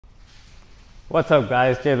What's up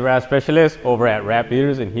guys, Jay the Wrap Specialist over at Wrap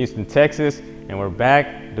Leaders in Houston, Texas, and we're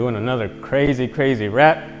back doing another crazy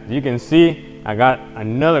wrap. As you can see, I got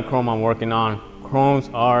another chrome I'm working on. Chromes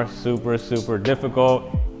are super difficult.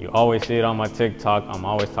 You always see it on my TikTok. I'm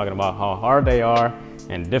always talking about how hard they are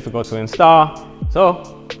and difficult to install.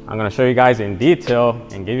 So I'm gonna show you guys in detail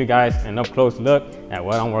and give you guys an up close look at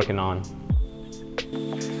what I'm working on.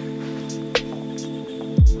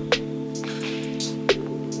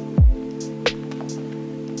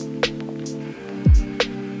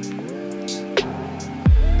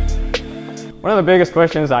 One of the biggest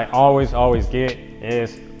questions I always get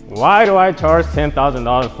is, why do I charge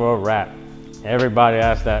 $10,000 for a wrap? Everybody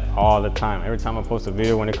asks that all the time. Every time I post a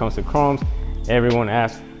video when it comes to chromes, everyone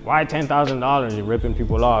asks, why $10,000? You're ripping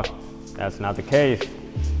people off. That's not the case.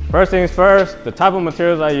 First things first, the type of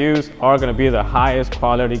materials I use are gonna be the highest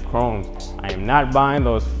quality chromes. I am not buying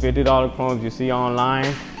those $50 chromes you see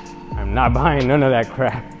online. I'm not buying none of that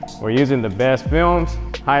crap. We're using the best films,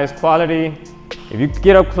 highest quality. If you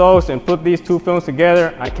get up close and put these two films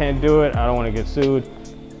together, I can't do it. I don't want to get sued.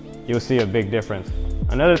 You'll see a big difference.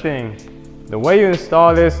 Another thing, the way you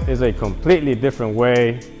install this is a completely different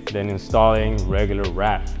way than installing regular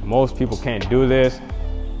wrap. Most people can't do this.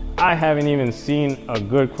 I haven't even seen a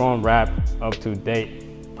good chrome wrap up to date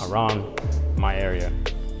around my area.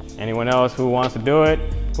 Anyone else who wants to do it,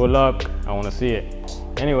 pull up. I want to see it.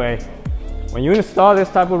 Anyway, when you install this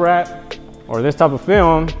type of wrap or this type of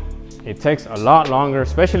film, it takes a lot longer,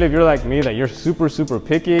 especially if you're like me, that you're super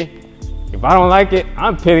picky. If I don't like it,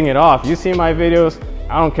 I'm pitting it off. You see my videos,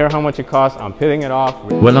 I don't care how much it costs, I'm pitting it off.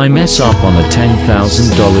 When I mess up on a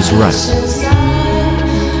 $10,000 wrap.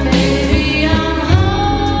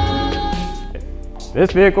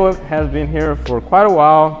 This vehicle has been here for quite a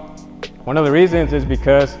while. One of the reasons is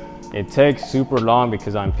because it takes super long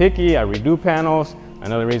because I'm picky, I redo panels.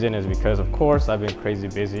 Another reason is because, of course, I've been crazy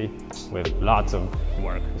busy with lots of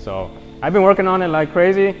work. So I've been working on it like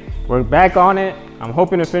crazy. We're back on it. I'm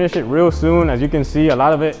hoping to finish it real soon. As you can see, a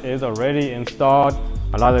lot of it is already installed.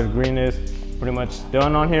 A lot of the green is pretty much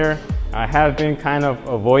done on here. I have been kind of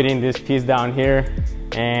avoiding this piece down here.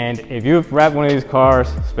 And if you've wrapped one of these cars,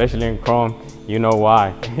 especially in chrome, you know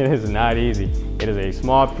why. It is not easy. It is a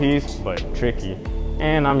small piece, but tricky.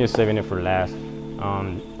 And I'm just saving it for last.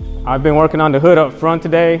 I've been working on the hood up front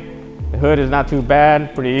today. The hood is not too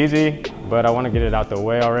bad, pretty easy, but I want to get it out the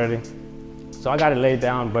way already. So I got it laid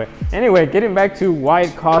down. But anyway, getting back to why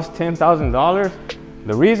it costs $10,000.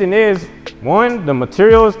 The reason is, one, the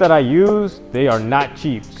materials that I use, they are not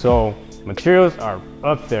cheap. So materials are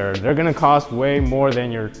up there. They're gonna cost way more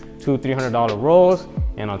than your $200–300 rolls.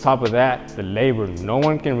 And on top of that, the labor. No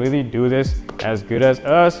one can really do this as good as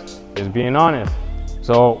us, just being honest.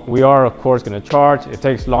 So we are, of course, going to charge. It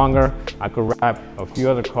takes longer. I could wrap a few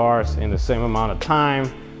other cars in the same amount of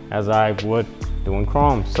time as I would doing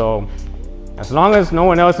chrome. So as long as no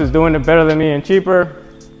one else is doing it better than me and cheaper,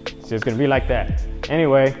 it's just going to be like that.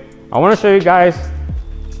 Anyway, I want to show you guys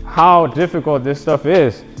how difficult this stuff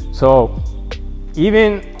is. So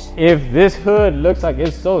even if this hood looks like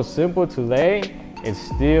it's so simple to lay, it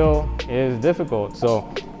still is difficult.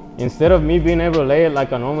 So instead of me being able to lay it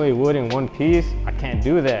like I normally would in one piece, I can't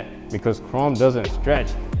do that because chrome doesn't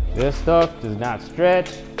stretch. This stuff does not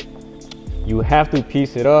stretch. You have to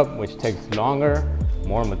piece it up, which takes longer,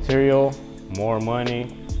 more material, more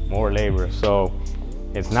money, more labor. So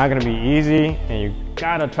it's not gonna be easy, and you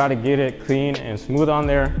gotta try to get it clean and smooth on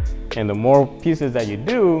there. And the more pieces that you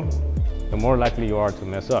do, the more likely you are to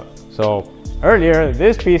mess up. So earlier,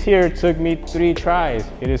 this piece here took me 3 tries.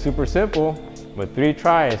 It is super simple, but 3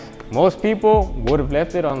 tries. Most people would have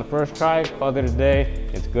left it on the first try, called it a day.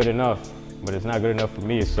 It's good enough, but it's not good enough for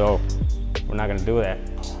me, so we're not gonna do that.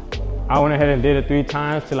 I went ahead and did it 3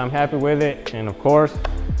 times till I'm happy with it, and of course,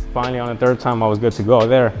 finally on the 3rd time I was good to go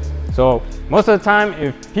there. So most of the time,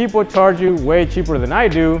 if people charge you way cheaper than I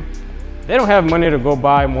do, they don't have money to go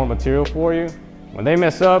buy more material for you. When they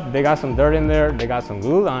mess up, they got some dirt in there, they got some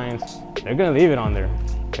glue lines, they're gonna leave it on there,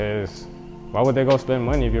 because why would they go spend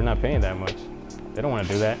money if you're not paying that much? They don't want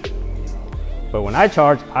to do that. But when I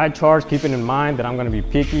charge keeping in mind that I'm going to be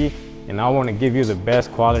picky and I want to give you the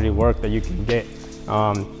best quality work that you can get.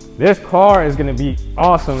 This car is going to be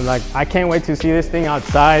awesome. Like, I can't wait to see this thing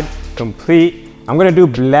outside complete. I'm going to do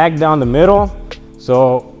black down the middle.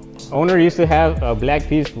 So owner used to have a black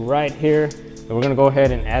piece right here. So we're going to go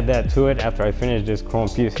ahead and add that to it after I finish this chrome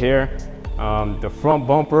piece here. The front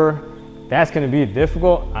bumper, that's going to be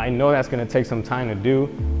difficult. I know that's going to take some time to do,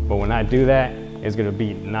 but when I do that, it's gonna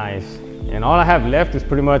be nice. And all I have left is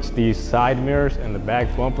pretty much the side mirrors and the back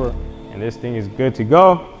bumper, and this thing is good to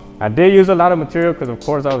go. I did use a lot of material because of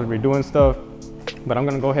course I was redoing stuff, but I'm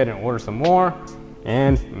gonna go ahead and order some more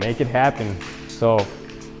and make it happen. So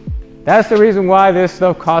that's the reason why this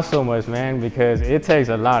stuff costs so much, man, because it takes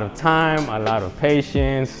a lot of time, a lot of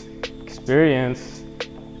patience, experience,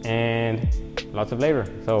 and lots of labor.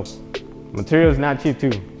 So material is not cheap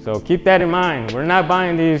too. So keep that in mind. We're not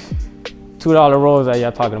buying these $2 rolls that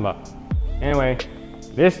y'all talking about. Anyway,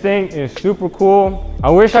 this thing is super cool. I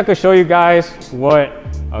wish I could show you guys what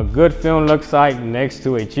a good film looks like next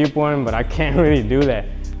to a cheap one, but I can't really do that.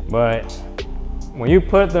 But when you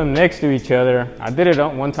put them next to each other, I did it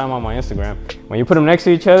one time on my Instagram. When you put them next to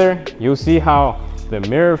each other, you'll see how the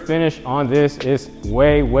mirror finish on this is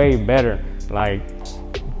way, way better. Like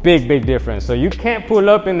big difference. So you can't pull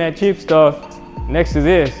up in that cheap stuff next to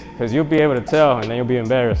this because you'll be able to tell and then you'll be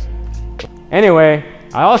embarrassed. Anyway,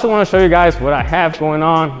 I also want to show you guys what I have going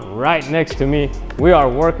on right next to me. We are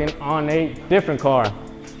working on a different car.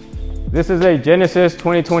 This is a Genesis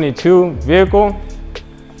 2022 vehicle.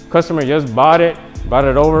 Customer just brought it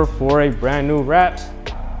over for a brand new wrap.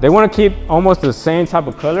 They want to keep almost the same type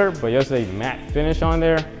of color, but just a matte finish on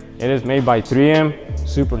there. It is made by 3M,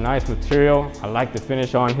 super nice material. I like the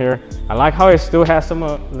finish on here. I like how it still has some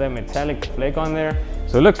of the metallic flake on there.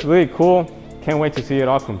 So it looks really cool. Can't wait to see it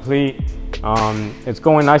all complete. It's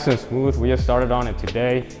going nice and smooth. We just started on it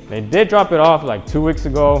today. They did drop it off like 2 weeks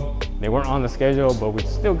ago. They weren't on the schedule, but we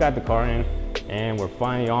still got the car in and we're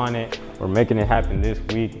finally on it. We're making it happen this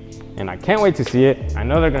week and I can't wait to see it. I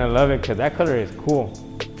know they're gonna love it because that color is cool.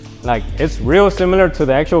 Like it's real similar to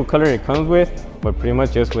the actual color it comes with, but pretty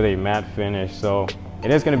much just with a matte finish. So it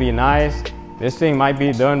is gonna be nice. This thing might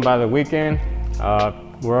be done by the weekend.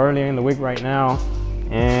 We're early in the week right now.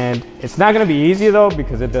 And it's not gonna be easy though,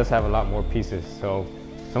 because it does have a lot more pieces. So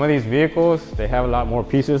some of these vehicles, they have a lot more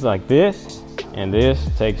pieces like this, and this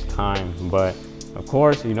takes time. But of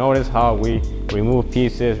course, you notice how we remove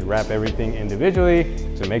pieces, wrap everything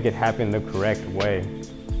individually to make it happen the correct way.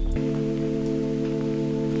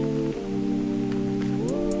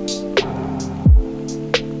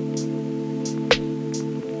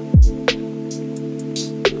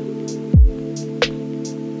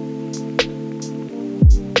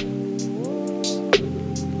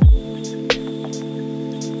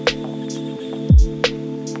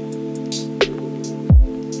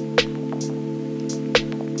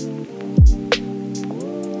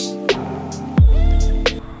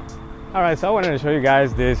 All right, so I wanted to show you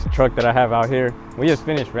guys this truck that I have out here. We just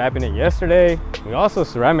finished wrapping it yesterday. We also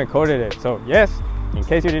ceramic coated it. So yes, in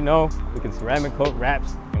case you didn't know, we can ceramic coat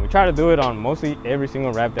wraps, and we try to do it on mostly every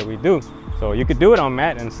single wrap that we do. So you could do it on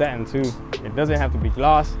matte and satin too. It doesn't have to be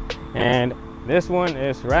gloss. And this one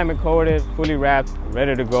is ceramic coated, fully wrapped,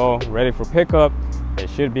 ready to go, ready for pickup. It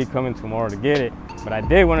should be coming tomorrow to get it. But I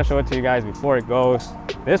did want to show it to you guys before it goes.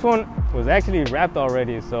 This one was actually wrapped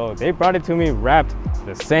already. So they brought it to me wrapped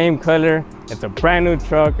the same color. It's a brand new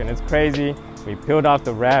truck and it's crazy. We peeled off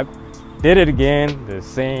the wrap, did it again, the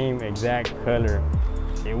same exact color.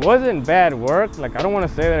 It wasn't bad work. Like, I don't want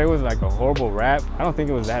to say that it was like a horrible wrap. I don't think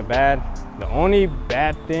it was that bad. The only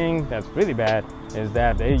bad thing that's really bad is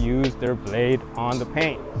that they used their blade on the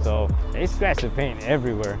paint. So they scratched the paint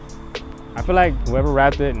everywhere. I feel like whoever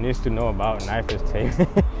wrapped it needs to know about knifeless tape.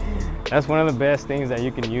 That's one of the best things that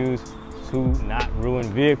you can use to not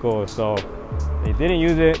ruin vehicles. So they didn't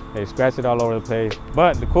use it, they scratched it all over the place.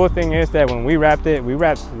 But the cool thing is that when we wrapped it, we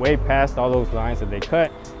wrapped way past all those lines that they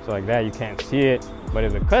cut. So like that, you can't see it. But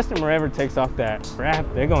if the customer ever takes off that wrap,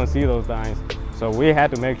 they're gonna see those lines. So we had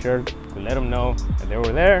to make sure to let them know that they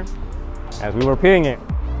were there as we were peeling it.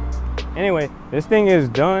 Anyway, this thing is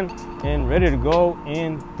done and ready to go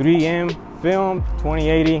in 3M film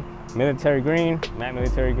 2080 military green, matte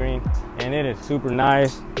military green, and it is super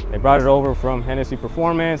nice. They brought it over from Hennessy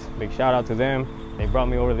Performance. Big shout out to them. They brought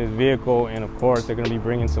me over this vehicle, and of course they're gonna be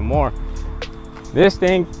bringing some more. This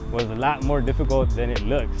thing was a lot more difficult than it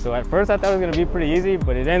looked. So at first I thought it was gonna be pretty easy,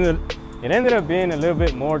 but it ended up being a little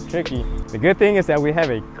bit more tricky. The good thing is that we have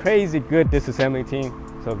a crazy good disassembly team,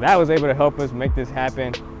 so that was able to help us make this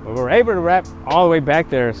happen. But we were able to wrap all the way back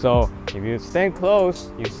there, so if you stand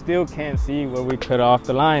close, you still can't see where we cut off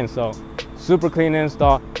the line. So super clean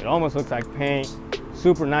install. It almost looks like paint.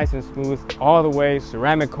 Super nice and smooth all the way,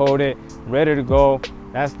 ceramic coated, ready to go.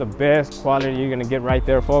 That's the best quality you're gonna get right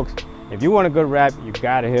there, folks. If you want a good wrap, you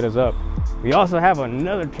gotta hit us up. We also have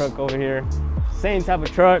another truck over here, same type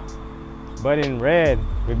of truck, but in red.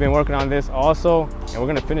 We've been working on this also, and we're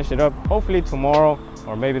gonna finish it up hopefully tomorrow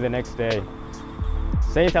or maybe the next day.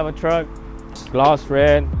 Same type of truck, gloss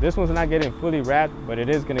red. This one's not getting fully wrapped, but it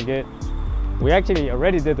is gonna get, we actually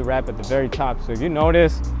already did the wrap at the very top. So if you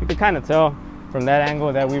notice, you can kind of tell from that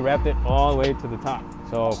angle that we wrapped it all the way to the top.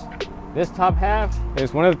 So This top half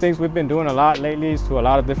is one of the things we've been doing a lot lately to a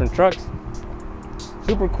lot of different trucks.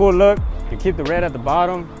 Super cool look. You keep the red at the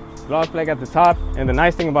bottom, gloss black at the top, and the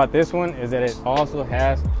nice thing about this one is that it also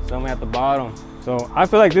has some at the bottom. So I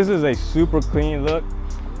feel like this is a super clean look.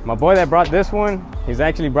 My boy that brought this one, he's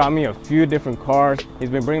actually brought me a few different cars. He's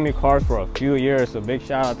been bringing me cars for a few years, so big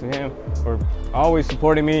shout out to him for always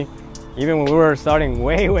supporting me, even when we were starting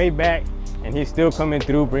way back, and he's still coming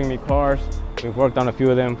through bringing me cars. We've worked on a few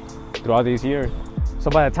of them throughout these years. So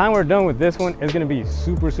by the time we're done with this one, it's gonna be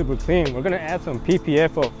super clean. We're gonna add some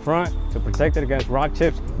PPF up front to protect it against rock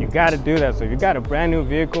chips. You gotta do that. So if you got a brand new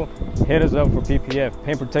vehicle, hit us up for PPF,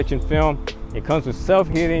 paint protection film. It comes with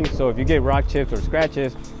self-heating, so if you get rock chips or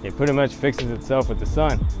scratches, it pretty much fixes itself with the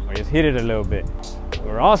sun, or just heat it a little bit.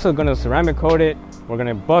 We're also gonna ceramic coat it. We're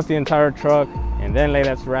gonna buff the entire truck and then lay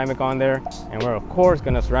that ceramic on there. And we're of course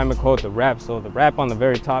gonna ceramic coat the wrap. So the wrap on the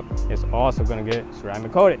very top is also gonna get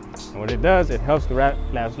ceramic coated. And what it does, it helps the wrap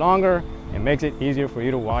last longer and makes it easier for you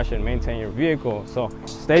to wash and maintain your vehicle. So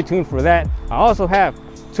stay tuned for that. I also have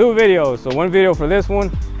 2 videos. So one video for this one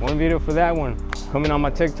video for that one, coming on my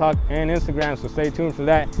TikTok and Instagram, so stay tuned for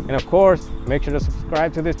that. And of course, make sure to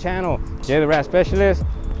subscribe to this channel, Jay the Wrap Specialist.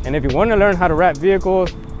 And if you want to learn how to wrap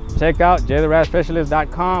vehicles, check out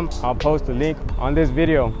jaythewrapspecialist.com. I'll post the link on this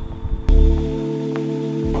video.